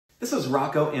This is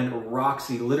Rocco and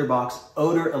Roxie Litter Box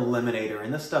Odor Eliminator,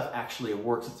 and this stuff actually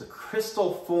works. It's a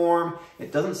crystal form.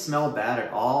 It doesn't smell bad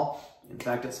at all. In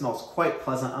fact, it smells quite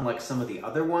pleasant, unlike some of the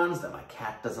other ones that my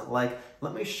cat doesn't like.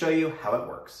 Let me show you how it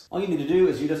works. All you need to do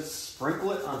is you just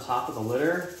sprinkle it on top of the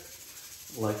litter,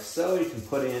 like so. You can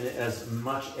put in as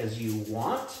much as you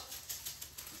want.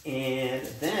 And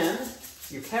then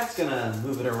your cat's gonna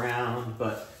move it around,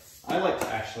 but I like to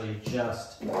actually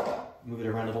just move it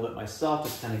around a little bit myself,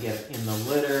 just kind of get it in the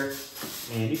litter.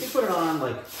 And you can put it on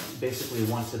like basically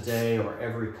once a day or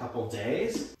every couple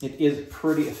days. It is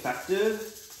pretty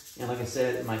effective. And like I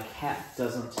said, my cat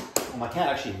doesn't, well, my cat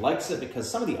actually likes it because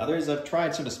some of the others I've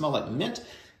tried sort of smell like mint.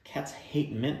 Cats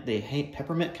hate mint, they hate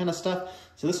peppermint kind of stuff.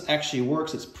 So this actually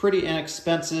works, it's pretty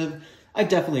inexpensive. I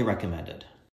definitely recommend it.